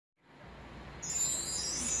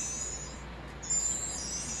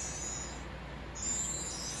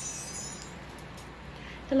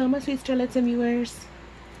Hello my sweet starlets and viewers.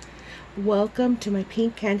 Welcome to my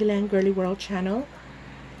Pink Candyland Girly World channel.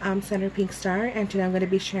 I'm Sandra Pink Star, and today I'm going to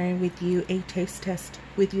be sharing with you a taste test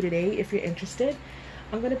with you today if you're interested.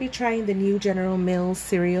 I'm going to be trying the new General Mills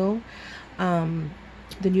cereal, the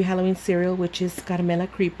new Halloween cereal, which is Caramella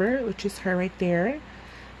Creeper, which is her right there.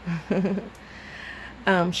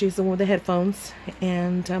 She's the one with the headphones,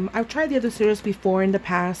 and I've tried the other cereals before in the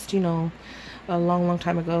past, you know, a long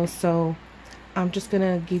time ago, so I'm just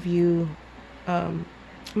gonna give you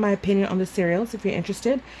my opinion on the cereals if you're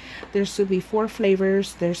interested. There should be 4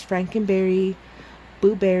 flavors. There's Frankenberry,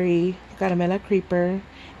 Blueberry, Caramella Creeper,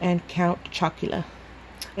 and Count Chocula.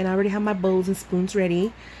 And I already have my bowls and spoons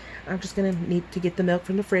ready. I'm just gonna need to get the milk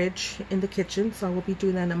from the fridge in the kitchen, so I will be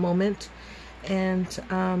doing that in a moment. And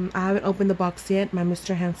I haven't opened the box yet. My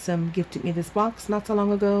Mr. Handsome gifted me this box not so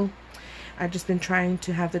long ago. I've just been trying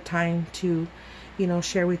to have the time to, you know,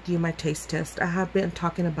 share with you my taste test. I have been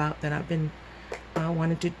talking about that I've been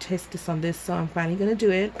wanting to test this on this, so I'm finally gonna do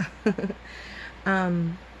it.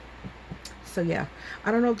 So yeah,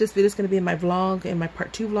 I don't know if this video is gonna be in my vlog, in my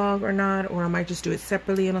part 2 vlog or not, or I might just do it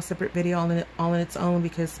separately in a separate video all in its own,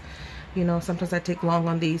 because you know sometimes I take long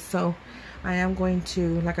on these. So I am going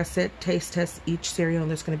to, like I said, taste test each cereal, and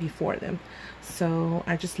there's going to be 4 of them. So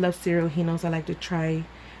I just love cereal. He knows I like to try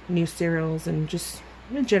new cereals, and just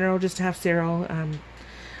in general, just to have cereal.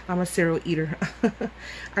 I'm a cereal eater.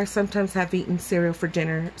 I sometimes have eaten cereal for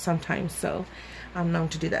dinner sometimes, so I'm known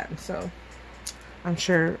to do that. So I'm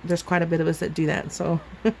sure there's quite a bit of us that do that. So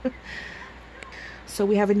so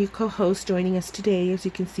we have a new co-host joining us today, as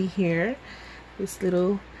you can see here. This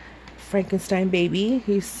little Frankenstein baby.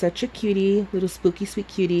 He's such a cutie, little spooky sweet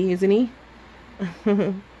cutie, isn't he?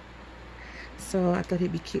 So I thought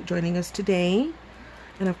he'd be cute joining us today.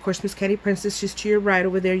 And of course Miss Candy Princess, she's to your right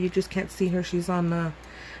over there. You just can't see her. She's on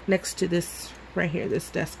next to this right here, this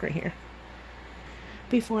desk right here.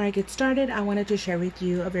 Before I get started, I wanted to share with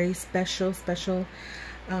you a very special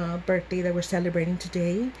birthday that we're celebrating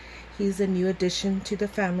today. He's a new addition to the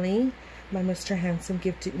family. My Mr. Handsome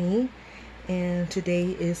gifted me, and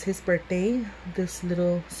today is his birthday. This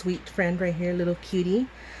little sweet friend right here, little cutie.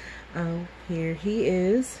 Here he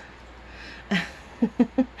is.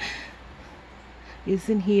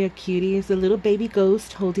 Isn't he a cutie? He's a little baby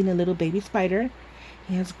ghost holding a little baby spider.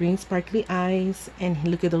 He has green sparkly eyes, and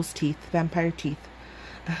look at those teeth, vampire teeth.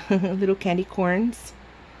 Little candy corns.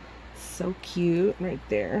 So cute right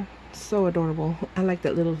there. So adorable. I like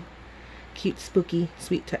that little cute, spooky,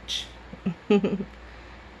 sweet touch. And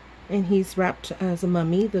he's wrapped as a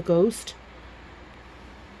mummy, the ghost.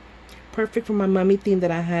 Perfect for my mummy theme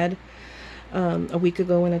that I had a week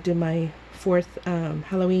ago when I did my 4th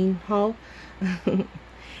Halloween haul.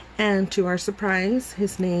 And to our surprise,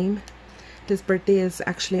 his birthday is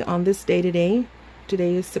actually on this day today.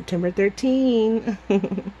 Today is September 13.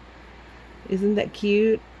 Isn't that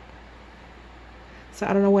cute? So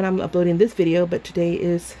I don't know when I'm uploading this video, but today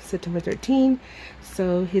is September 13.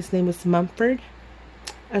 So his name is Mumford.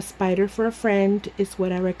 A spider for a friend is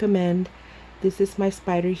what I recommend. This is my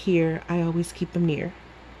spider here. I always keep him near.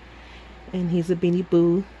 And he's a Beanie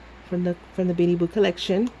Boo from the Beanie Boo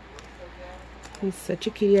collection. He's such a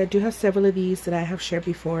cutie. I do have several of these that I have shared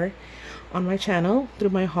before on my channel through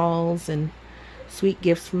my hauls and sweet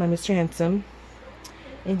gifts from my Mr. Handsome.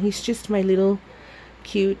 And he's just my little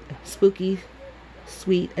cute, spooky,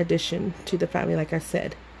 sweet addition to the family, like I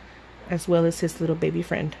said, as well as his little baby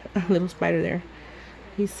friend, a little spider there.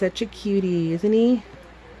 He's such a cutie, isn't he?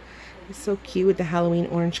 He's so cute with the Halloween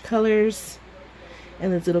orange colors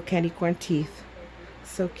and his little candy corn teeth.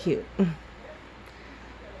 So cute.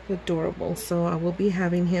 Adorable. So I will be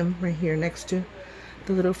having him right here next to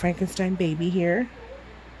the little Frankenstein baby here.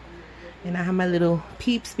 And I have my little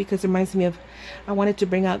peeps because it reminds me of, I wanted to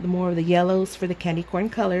bring out more of the yellows for the candy corn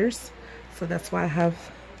colors. So that's why I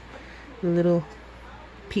have the little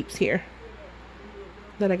peeps here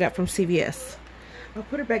that I got from CVS. I'll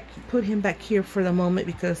put him back here for the moment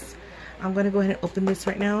because I'm going to go ahead and open this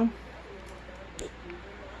right now.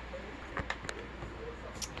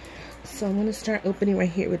 So I'm going to start opening right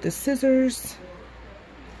here with the scissors.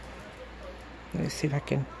 Let me see if I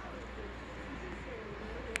can.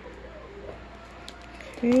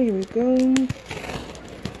 Okay, here we go.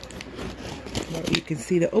 Now you can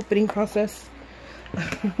see the opening process.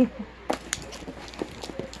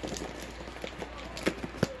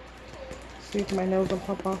 See if my nails will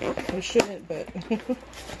pop off. It shouldn't, but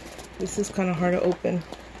this is kind of hard to open.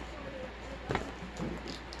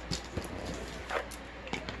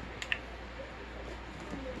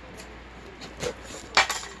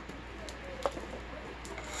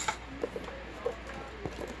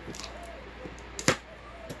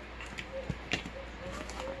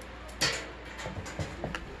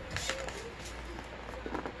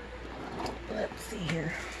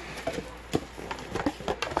 here.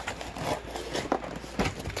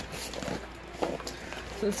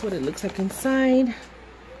 So that's what it looks like inside.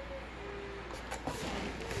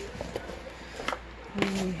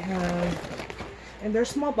 And we have, and they're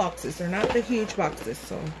small boxes. They're not the huge boxes.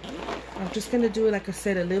 So I'm just going to do, like I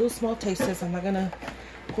said, a little small taste test. I'm not going to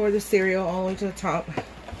pour the cereal all the way to the top.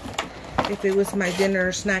 If it was my dinner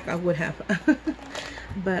or snack, I would have.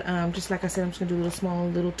 But just like I said, I'm just going to do a little small,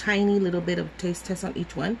 little tiny little bit of taste test on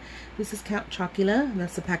each one. This is Count Chocula.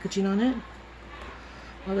 That's the packaging on it.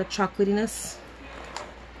 All the chocolatiness.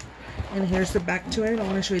 And here's the back to it. I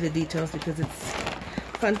want to show you the details because it's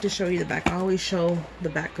fun to show you the back. I always show the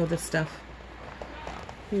back of the stuff.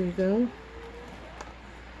 Here we go.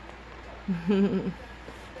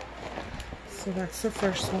 So that's the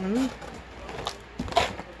first one.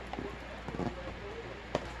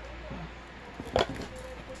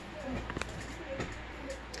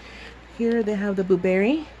 Here they have the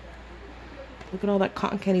blueberry. Look at all that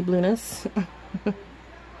cotton candy blueness.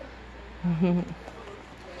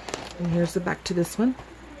 And here's the back to this one.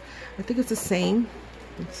 I think it's the same.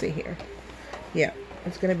 Let's see here. Yeah,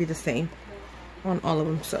 it's going to be the same on all of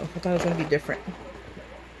them. So I thought it was going to be different.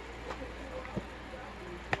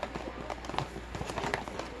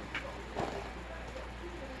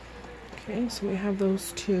 Okay, so we have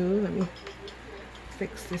those two. Let me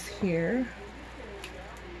fix this here.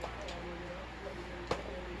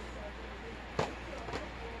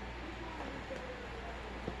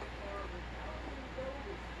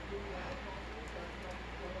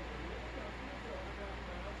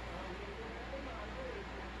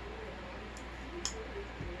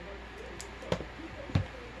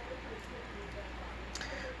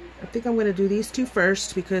 I think I'm going to do these two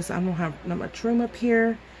first because I don't have not much room up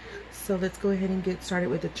here. So let's go ahead and get started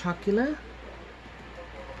with the Chocula.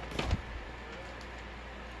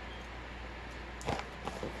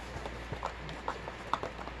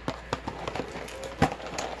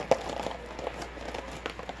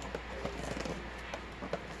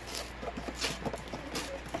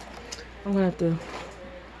 I'm going to have to...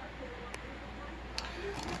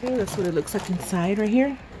 Okay, that's what it looks like inside right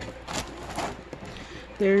here.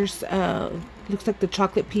 There's, looks like the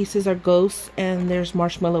chocolate pieces are ghosts, and there's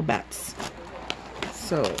marshmallow bats.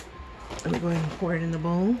 So, let me go ahead and pour it in the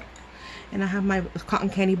bowl. And I have my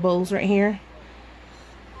cotton candy bowls right here.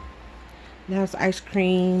 It has ice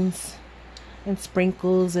creams and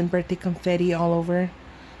sprinkles and birthday confetti all over.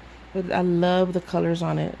 But I love the colors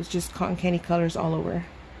on it. It's just cotton candy colors all over.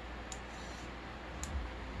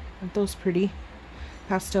 Aren't those pretty?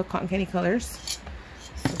 Pastel cotton candy colors.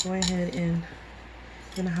 So go ahead and...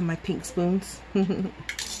 I'm gonna have my pink spoons. Let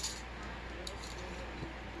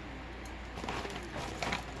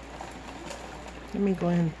me go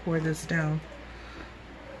ahead and pour this down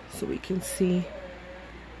so we can see.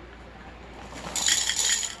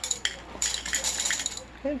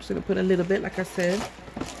 Okay, I'm just gonna put a little bit, like I said.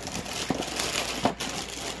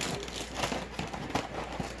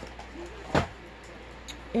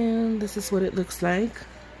 And this is what it looks like.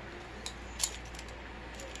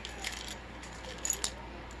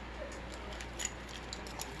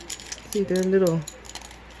 See, they're little.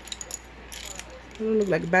 They don't look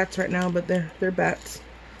like bats right now, but they're bats.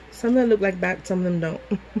 Some of them look like bats, some of them don't.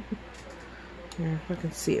 Here, if I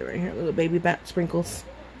can see it right here, little baby bat sprinkles.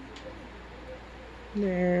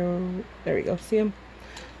 There we go. See them?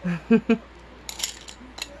 Okay,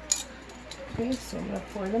 so I'm gonna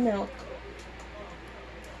pour the milk.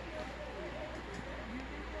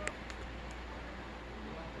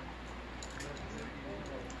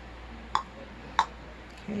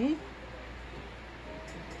 Okay.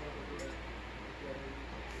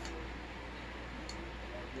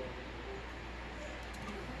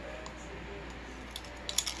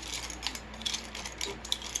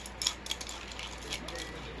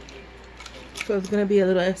 So it's going to be a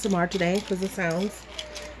little ASMR today because of the sounds.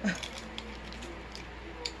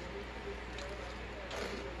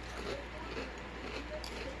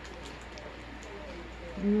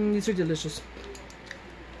 These are delicious.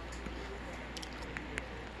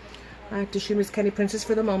 I have to shoot Miss Candy Princess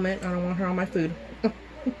for the moment. I don't want her on my food.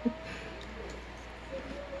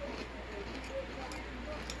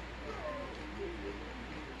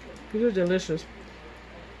 These are delicious.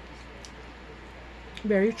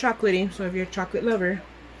 Very chocolatey, so if you're a chocolate lover,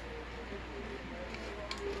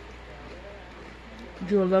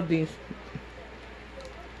 you'll love these.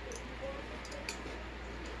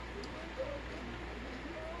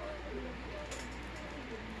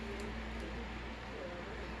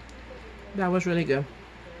 That was really good.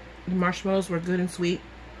 The marshmallows were good and sweet.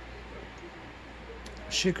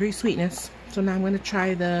 Sugary sweetness. So now I'm going to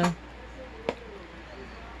try the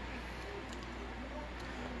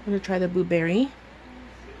I'm gonna try the blueberry.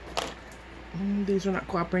 These are not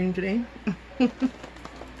cooperating today. Let's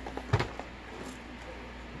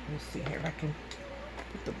see here if I can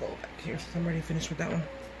put the bowl back here since I'm already finished with that one.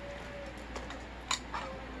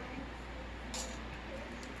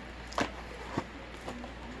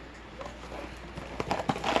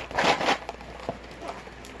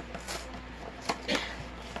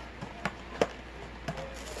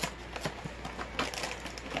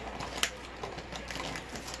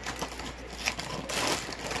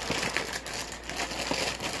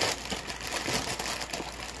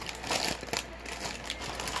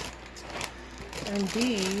 And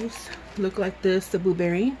these look like this, the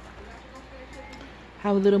blueberry.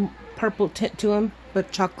 Have a little purple tint to them,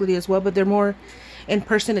 but chocolatey as well. But they're more, in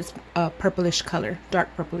person, it's a purplish color,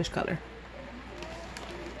 dark purplish color.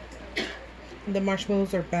 And the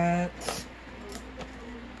marshmallows are bats.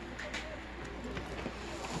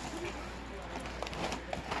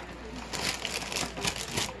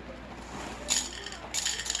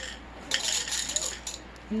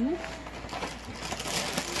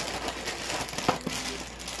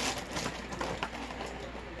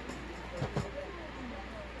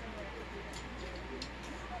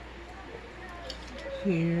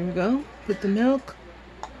 Here we go. Put the milk.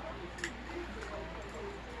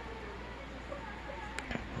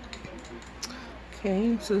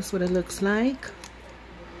 Okay, so this is what it looks like.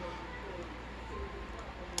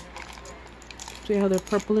 See how they're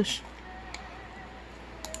purplish?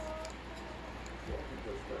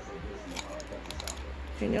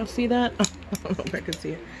 Can y'all see that? I don't know if I can see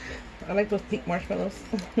it. I like those pink marshmallows.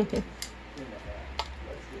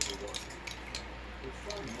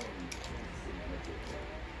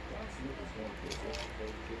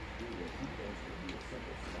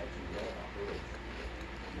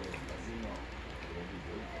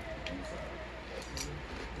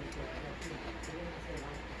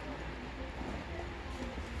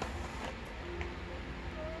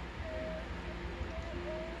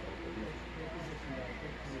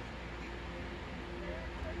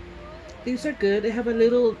 These are good. They have a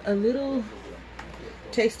little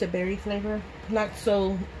taste of berry flavor. Not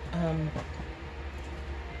so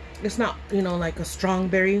it's not, you know, like a strong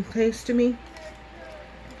berry taste to me.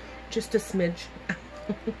 Just a smidge.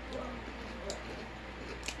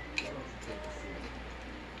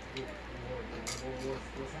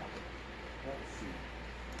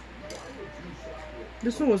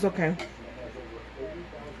 This one was okay.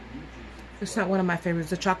 It's not one of my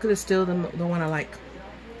favorites. The chocolate is still the one I like.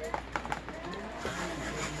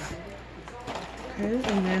 Okay,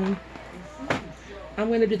 and then I'm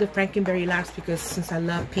going to do the Frankenberry last because since I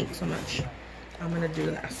love pink so much, I'm going to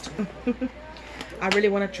do last. I really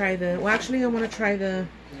want to try the, well actually I want to try the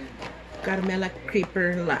Caramella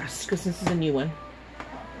Creeper last because this is a new one.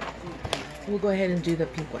 We'll go ahead and do the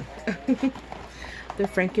pink one. The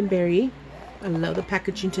Frankenberry. I love the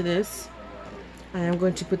packaging to this. I am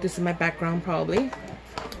going to put this in my background probably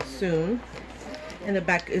soon. And the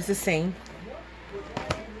back is the same.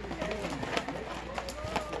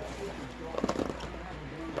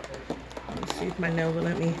 Let's see if my nail will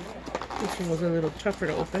let me. This one was a little tougher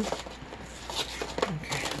to open.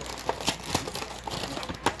 Okay.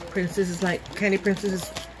 Princess is like, Candy Princess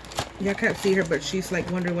is, y'all can't see her, but she's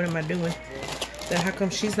like wondering what am I doing? Then how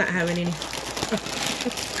come she's not having any?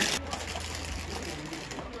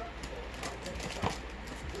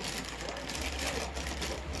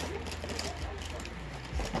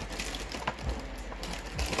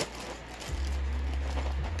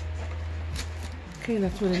 Okay,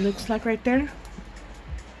 that's what it looks like right there.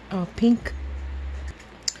 Pink.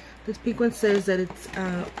 This pink one says that it's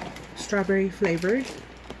strawberry flavored.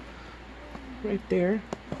 Right there.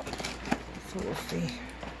 So we'll see.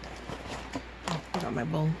 Oh, I got my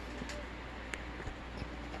bowl.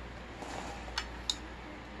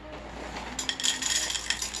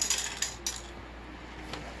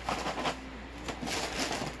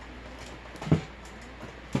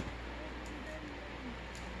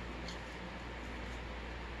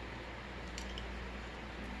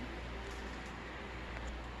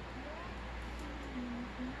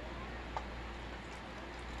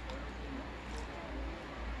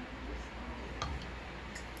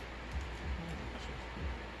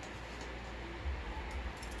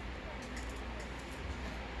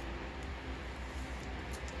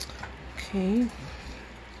 Okay.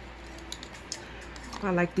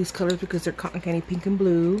 I like these colors because they're cotton candy pink and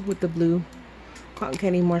blue with the blue cotton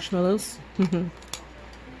candy marshmallows.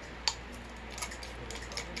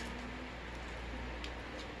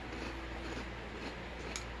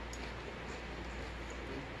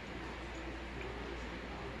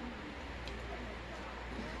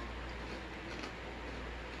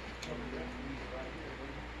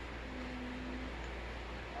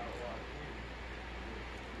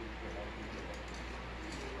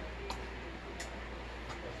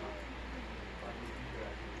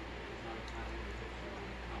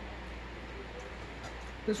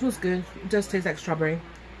 This one's good. It does taste like strawberry.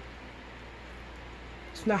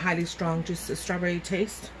 It's not highly strong, just a strawberry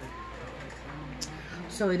taste.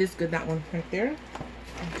 So it is good, that one right there.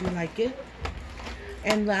 I do like it.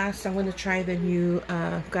 And last, I'm going to try the new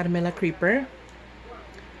Caramella Creeper.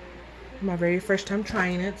 My very first time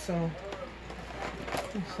trying it, so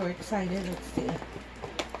I'm so excited. Let's see.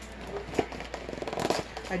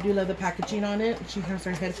 I do love the packaging on it. She has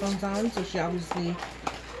her headphones on, so she obviously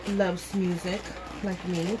loves music like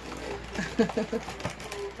me.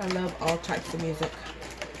 I love all types of music.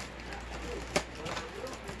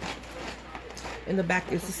 In the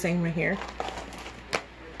back is the same right here.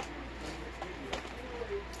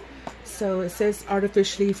 So it says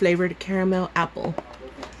artificially flavored caramel apple.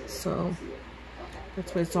 So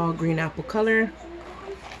that's why it's all green apple color.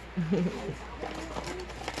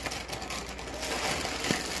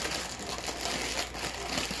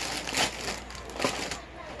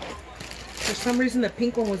 For some reason the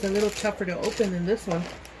pink one was a little tougher to open than this one.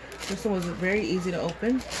 This one was very easy to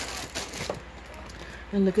open.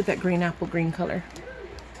 And look at that green apple green color.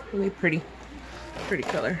 Really pretty. Pretty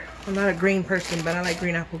color. I'm not a green person, but I like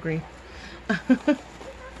green apple green.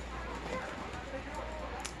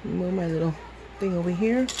 Move my little thing over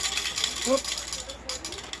here. Whoop.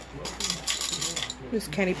 This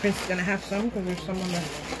Candy Prince is gonna have some because there's some on the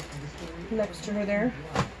next to her there.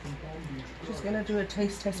 She's gonna do a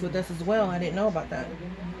taste test with us as well. I didn't know about that.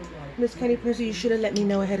 Miss Candy Prince, you should have let me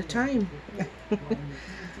know ahead of time.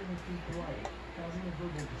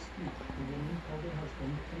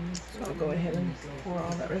 So I'll go ahead and pour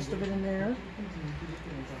all that rest of it in there.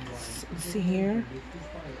 Let's see here.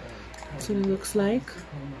 That's what it looks like.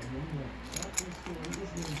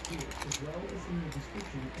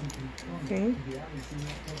 Okay.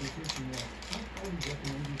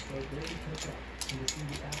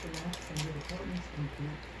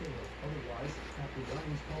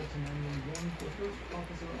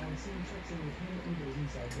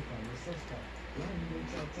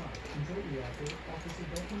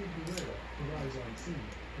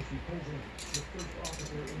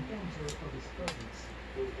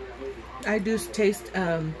 I do taste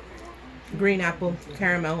green apple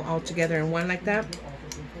caramel all together in one like that,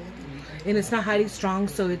 and it's not highly strong,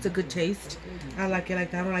 so it's a good taste. I like it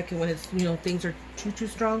like that. I don't like it when it's, you know, things are too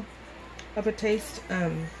strong of a taste.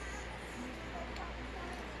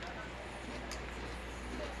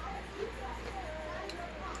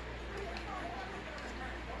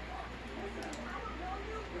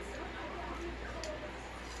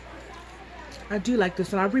 I do like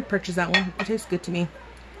this one. I'll repurchase that one. It tastes good to me.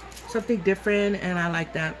 Something different, and I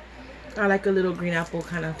like that. I like a little green apple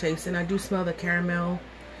kind of taste, and I do smell the caramel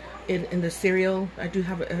in the cereal. I do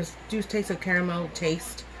have do taste a caramel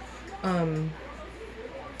taste.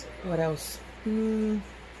 What else? I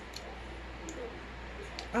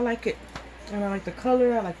like it, and I like the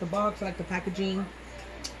color. I like the box. I like the packaging.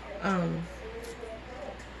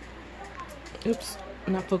 Oops,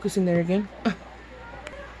 I'm not focusing there again.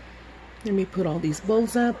 Let me put all these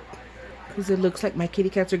bowls up, because it looks like my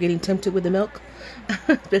kitty cats are getting tempted with the milk,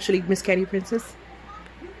 especially Miss Candy Princess.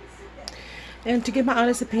 And to give my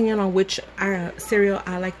honest opinion on which cereal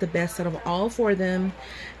I like the best out of all four of them,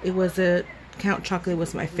 it was a Count Chocolate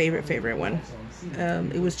was my favorite one.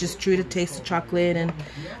 It was just true to taste of chocolate, and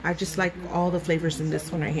I just like all the flavors in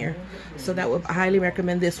this one right here. So that would I highly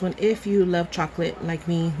recommend this one. If you love chocolate like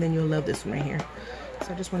me, then you'll love this one right here.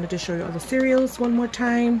 So I just wanted to show you all the cereals one more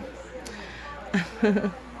time.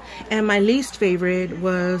 And my least favorite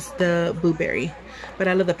was the blueberry, but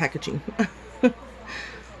I love the packaging.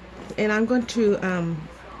 And I'm going to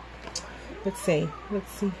let's see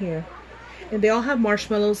here, and they all have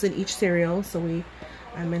marshmallows in each cereal, so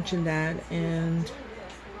I mentioned that. And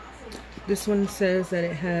this one says that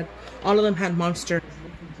it had, all of them had Monster.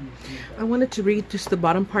 I wanted to read just the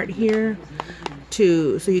bottom part here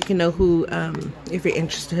so you can know who, if you're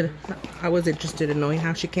interested. I was interested in knowing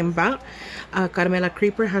how she came about. Caramella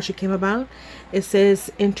Creeper, how she came about. It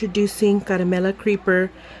says, introducing Caramella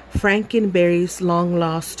Creeper, Frankenberry's long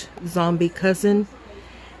lost zombie cousin,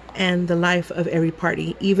 and the life of every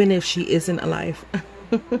party, even if she isn't alive.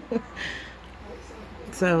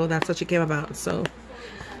 So that's what she came about. So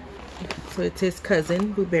it's his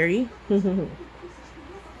cousin, Blueberry.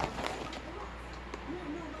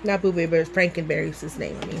 Not Blueberry, but it's Frankenberry's his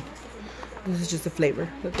name. I mean, this is just a flavor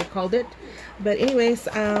that they called it. But anyways,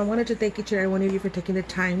 I wanted to thank each and every one of you for taking the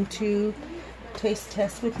time to taste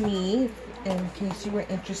test with me, in case you were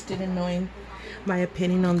interested in knowing my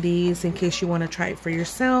opinion on these, in case you want to try it for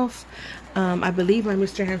yourself. I believe my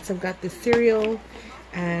Mr. Handsome got this cereal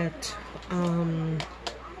at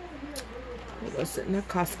what was it? Not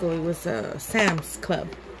Costco, it was Sam's Club.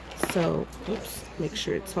 So, oops, make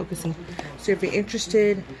sure it's focusing. So if you're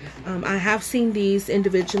interested, I have seen these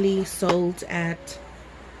individually sold at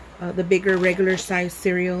the bigger regular size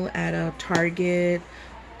cereal at a Target.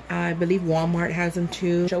 I believe Walmart has them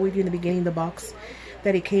too. I showed you in the beginning of the box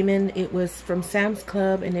that it came in. It was from Sam's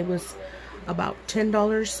Club and it was about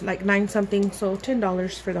 $10, like 9 something. So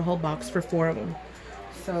 $10 for the whole box for 4 of them.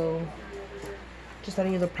 So just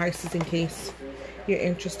letting you the prices in case you're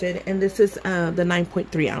interested. And this is the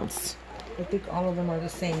 9.3 ounce. I think all of them are the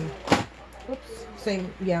same. Oops,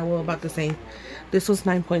 same. Yeah, well, about the same. This was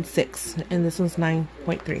 9.6 and this one's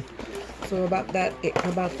 9.3. So about that,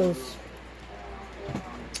 about those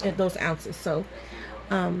ounces. So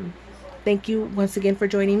thank you once again for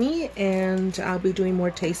joining me, and I'll be doing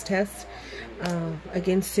more taste tests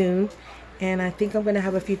again soon. And I think I'm going to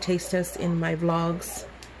have a few taste tests in my vlogs,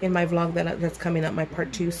 in my vlog that's coming up, my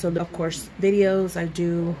part 2. So of course videos I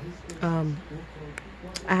do,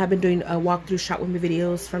 I have been doing a walkthrough shop with me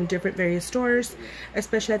videos from different various stores,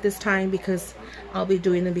 especially at this time, because I'll be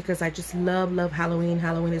doing them because I just love Halloween.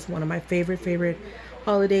 Halloween is one of my favorite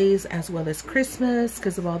holidays, as well as Christmas,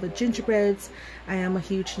 because of all the gingerbreads. I am a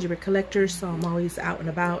huge gingerbread collector, so I'm always out and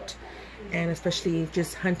about, and especially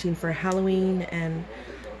just hunting for Halloween and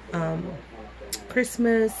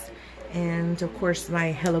Christmas, and of course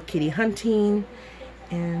my Hello Kitty hunting,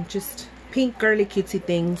 and just pink girly cutesy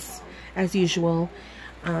things as usual.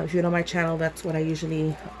 If you know my channel, that's what I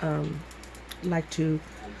usually like to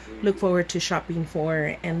look forward to shopping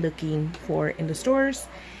for and looking for in the stores.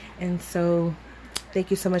 And so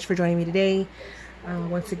thank you so much for joining me today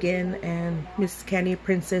once again, and Miss Candy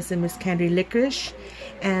Princess and Miss Candy Licorice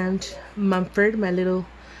and Mumford, my little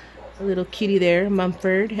cutie there,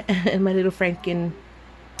 Mumford, and my little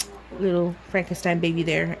Frankenstein baby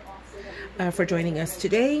there, for joining us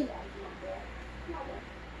today.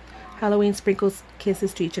 Halloween sprinkles,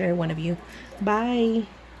 kisses to each and every one of you. Bye.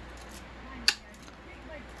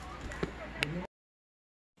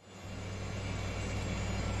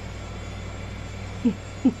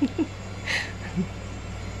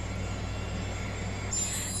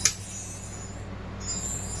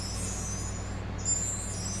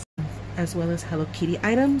 As well as Hello Kitty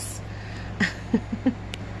items.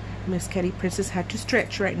 Miss Candy Princess had to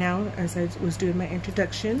stretch right now as I was doing my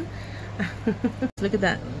introduction. Look at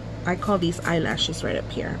that. I call these eyelashes right up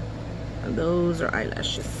here. And those are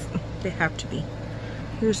eyelashes. They have to be.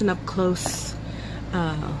 Here's an up close.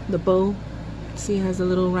 The bow. See, it has the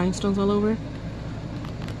little rhinestones all over.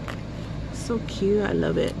 So cute. I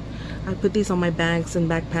love it. I put these on my bags and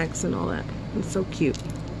backpacks and all that. It's so cute.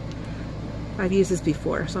 I've used this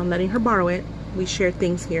before, so I'm letting her borrow it. We share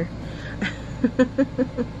things here.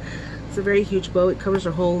 It's a very huge bow. It covers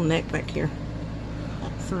her whole neck back here.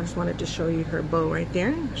 So I just wanted to show you her bow right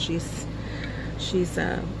there. She's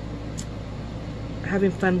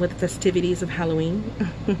having fun with the festivities of Halloween.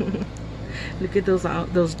 Look at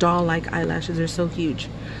those doll-like eyelashes. They're so huge.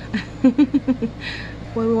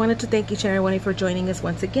 Well, we wanted to thank each and every one for joining us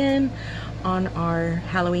once again on our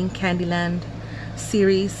Halloween Candyland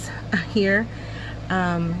series here,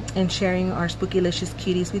 and sharing our Spookylicious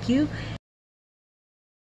cuties with you.